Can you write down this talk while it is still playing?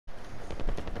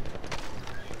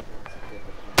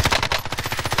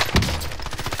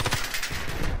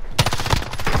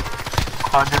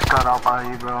I just got out by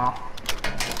you, bro.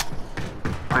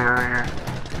 Right here.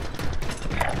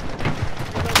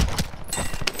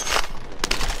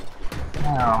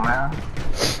 Oh, man.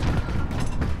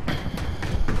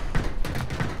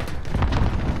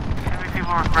 How many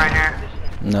people work right here?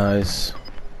 Nice.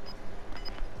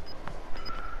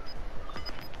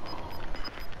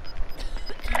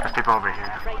 There's people over here.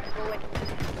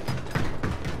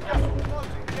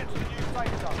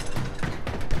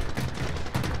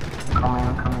 Coming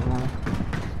in.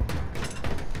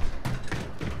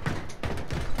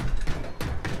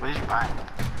 What did you buy?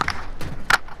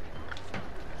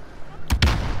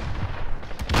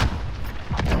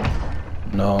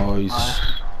 Nice.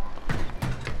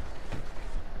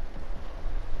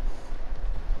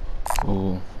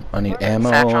 Ooh, I need ammo.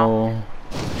 Satchel.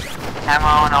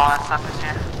 Ammo and all that stuff is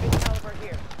here.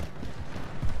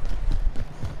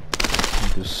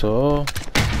 So,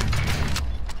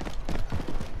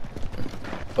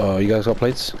 you guys got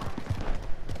plates?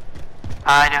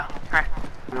 I do. Right.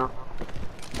 Yep.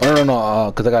 Oh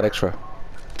no, cause I got extra.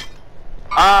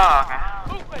 Oh,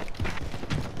 okay.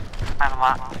 I have a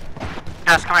lot.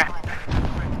 Jess, come here.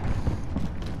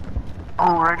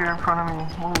 Oh, right here in front of me.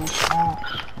 Holy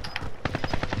smokes.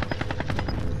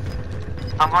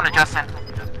 I'm going to Justin.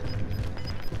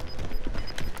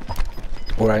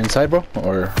 We're inside, bro,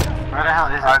 or? Where the hell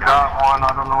is this guy? I got one. I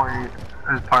don't know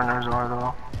where his partners are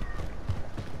though.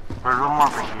 There's one more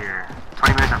over here.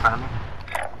 20 minutes in front of me.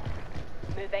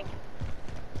 Moving.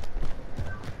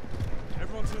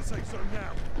 Everyone to the safe zone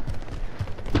now.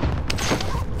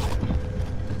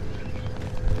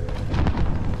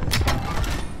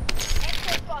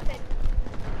 Exit spotted.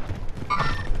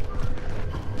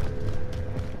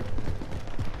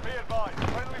 Be advised,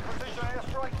 friendly precision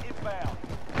airstrike inbound.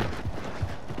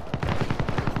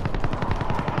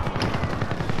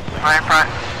 Right in front.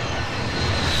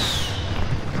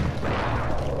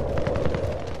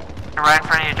 They're right in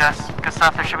front of you, Jess. Good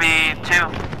stuff. There should be two.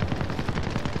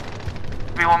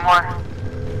 Be one more.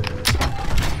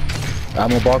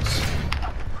 Ammo box.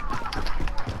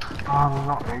 Oh, there's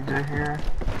no exit here.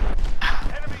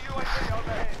 Enemy UAV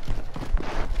overhead.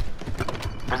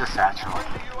 There's a satchel.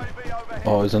 Friendly UAV overhead.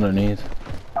 Oh, it's underneath.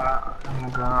 On the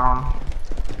ground.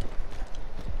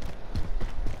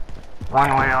 One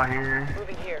way out here.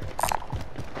 Moving here.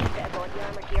 Bit of body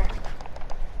armor here.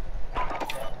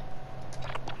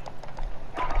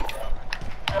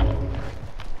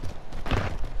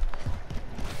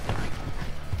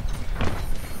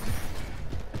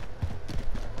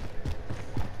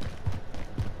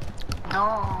 No.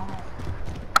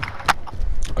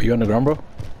 Are you on the ground, bro?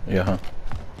 Yeah, huh?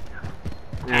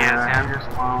 Yeah, I'm just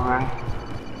moving.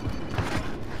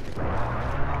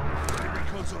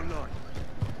 Recon's online.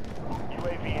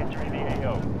 UAV entering the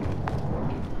AO.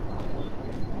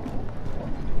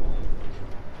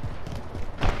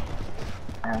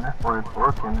 Man, that boy's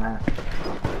working, man.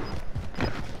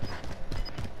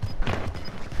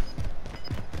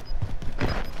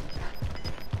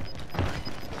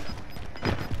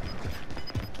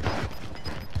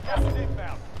 Gas is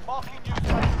inbound. Marking new safe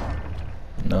zone.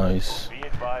 Nice. Be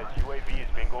advised, UAV is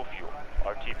bingo fuel.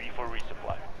 RTB for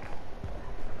resupply.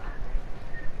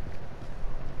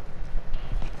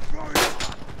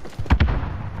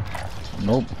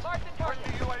 Nope.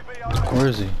 Friendly UAV overhead. Where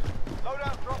is he?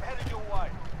 Loadout drop headed your way.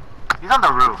 He's on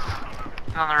the roof.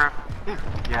 He's on the roof.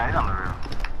 Yeah, he's on the roof.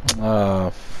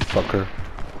 Ah, fucker.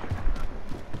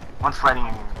 One's fighting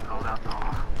in loadout though.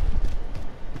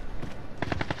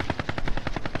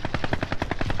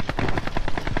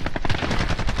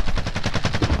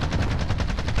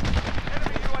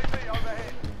 Enemy UAV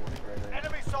overhead.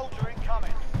 Enemy soldier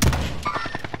incoming.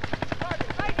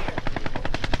 Target right here.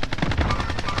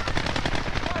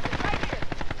 Target right here.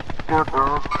 Yeah, bro.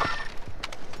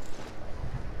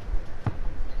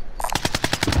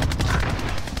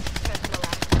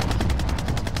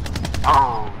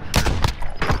 Oh.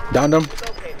 Downed him.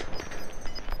 Located.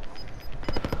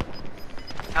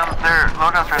 No, there.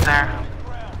 Loadout's right there.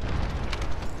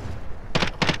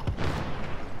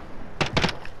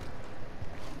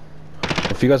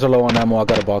 If you guys are low on ammo, I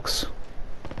got a box.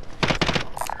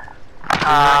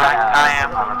 I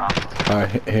am.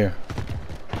 Alright, here.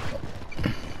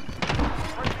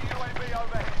 Friendly UAV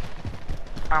overhead.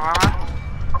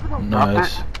 Where?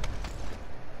 Nice.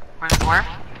 Where?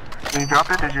 Did you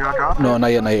drop it? Did you drop it? No, not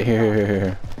yet, not yet.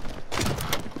 Here.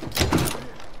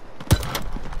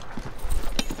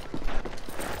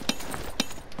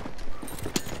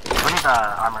 We need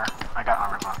armor. I got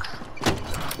armor box.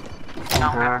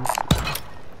 Good.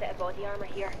 Bit of body armor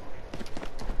here.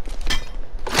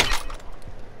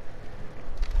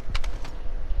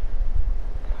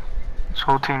 This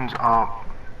whole team's up.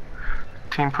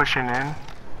 Team pushing in.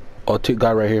 Oh,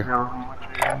 guy right here. Yo,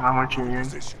 I'm with you, Ian.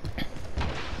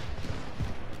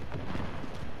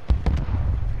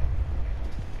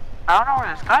 I don't know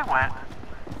where this guy went.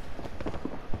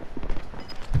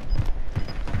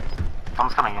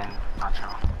 Someone's coming in. Not sure.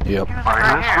 Yep. He was Alright,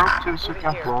 right is this here. rope to the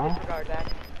second floor? Disregard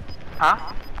that.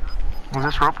 Huh? Is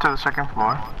this rope to the second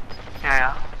floor?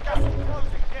 Yeah. Gas is closing.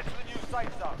 Get to the new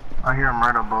safe zone. I hear him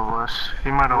right above us.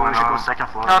 He might have went up. Second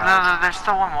floor. No, there's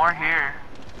still one more here.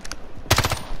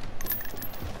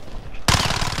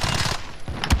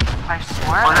 I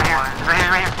swear. Oh, there right here. was. Right here,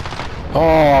 right here.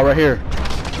 Oh, right here.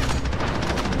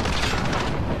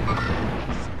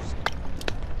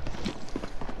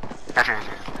 Gotcha.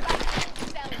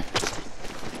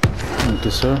 Thank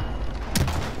you, sir.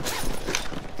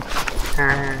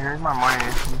 Here's my money.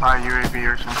 Buy UAV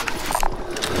or something.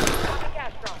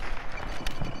 Cash drop.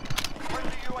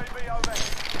 Friendly UAV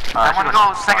overhead. I want to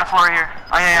go second floor here.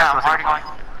 Oh yeah, I'm already going.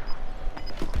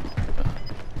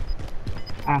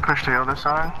 I'm gonna push the other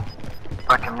side. If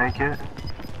I can make it.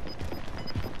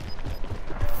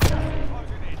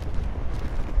 Closing in.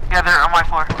 Yeah, they're on my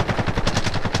floor.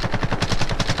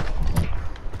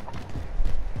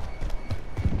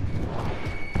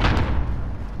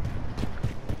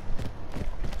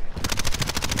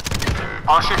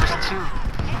 Oh shit, there's two.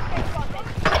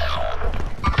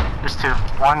 There's two.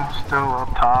 One's still up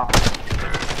top.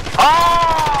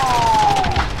 Oh!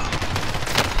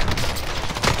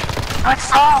 Good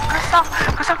stuff! Good stuff!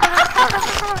 Good stuff! Good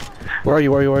stuff! Where are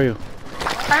you? Where are you? Where are you?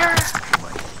 Where?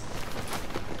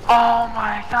 Oh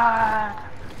my god!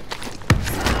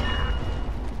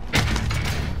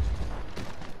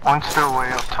 One's still way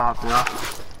up top, yeah.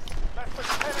 Less than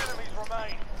 10 enemies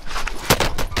remain.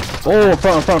 Oh,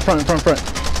 front.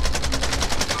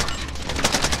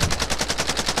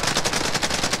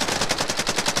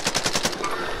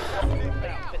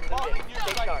 Marking new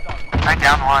safe zone. I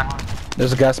down one.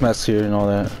 There's a gas mask here and all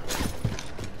that.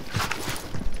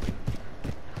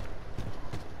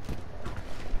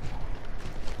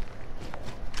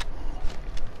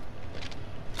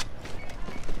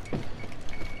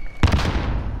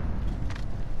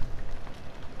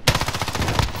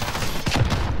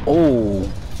 Oh,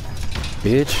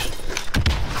 bitch.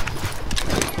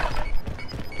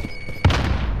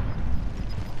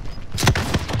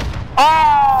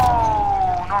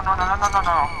 Oh!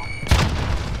 No.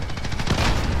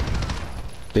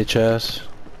 Bitch ass.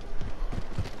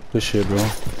 Good shit, bro.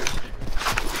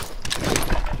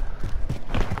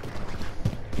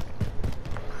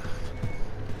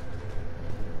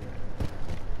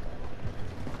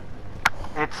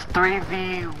 It's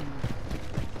 3v2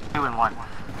 and 1.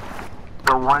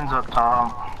 The one's up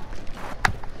top.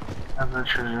 I'm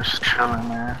literally just chilling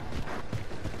there.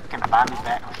 Can buy me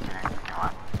back? I'm kidding. Come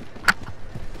on.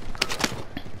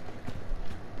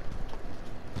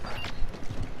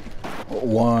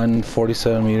 One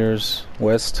 47 meters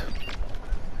west.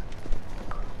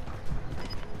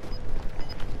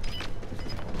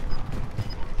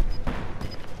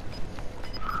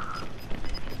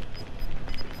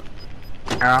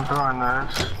 Yeah, I'm doing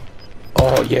this.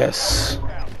 Oh yes.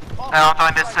 No,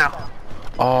 I'm doing this too.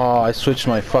 Oh, I switched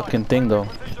my fucking thing though.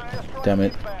 Damn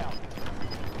it.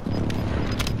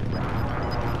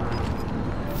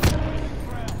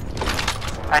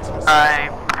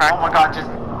 Oh my god, just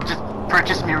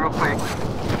purchase me real quick.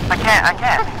 I can't.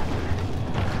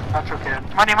 That's okay.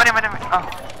 Money. Oh.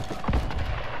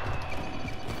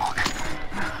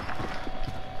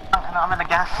 I'm in the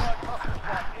gas.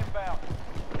 Inbound.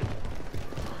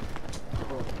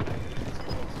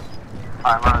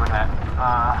 Alright, where are we at?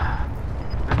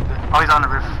 Oh, he's on the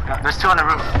roof. There's two on the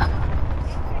roof.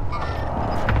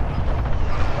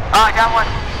 Oh, I got one.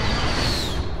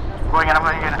 I'm going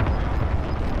in it.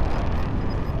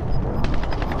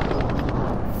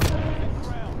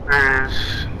 There's...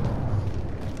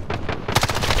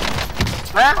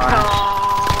 Let's go!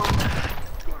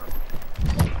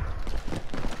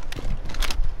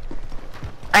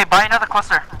 Hey, buy another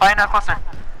cluster. I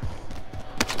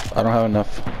don't have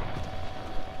enough.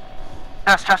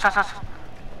 Yes.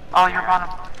 Oh, you're bottom.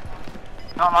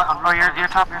 No, oh, you're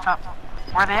top.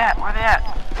 Where they at?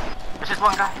 There's just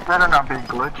one guy. Better not be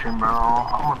glitching, bro.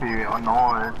 I'm gonna be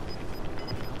annoyed.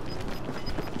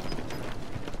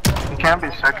 It can't be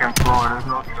second floor, there's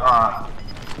no shot.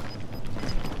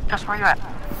 Just where you at?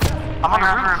 I'm on the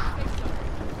roof.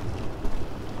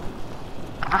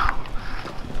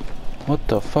 What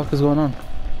the fuck is going on?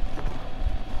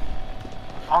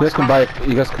 Oh, You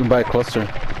guys can buy a cluster.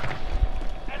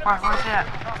 Where's he at?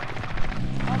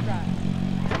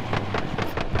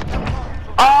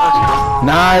 Oh!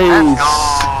 Nice. Let's go!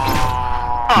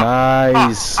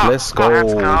 Nice. Let's go.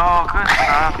 Let's go. Good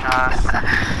job, Josh.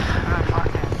 Good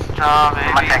fucking job,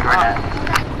 baby. My tank right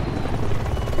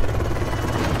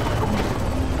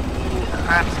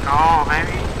Let's go,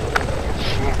 baby.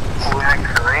 Shit. We had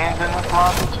Koreans in this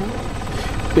lobby too?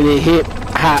 But they hit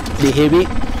hot. They hit me.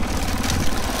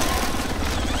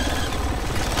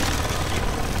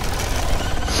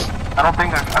 I don't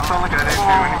think I felt like I didn't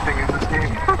do anything in this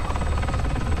game.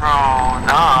 Bro,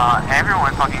 nah.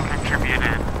 Everyone fucking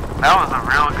contributed. That was a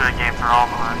real good game for all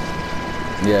of us.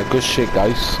 Yeah, good shit,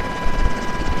 guys.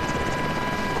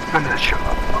 Finish up.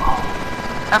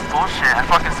 That's bullshit. I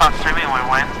fucking stopped streaming when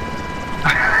we win.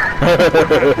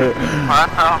 What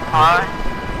the fuck?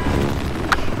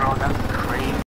 Bro, that's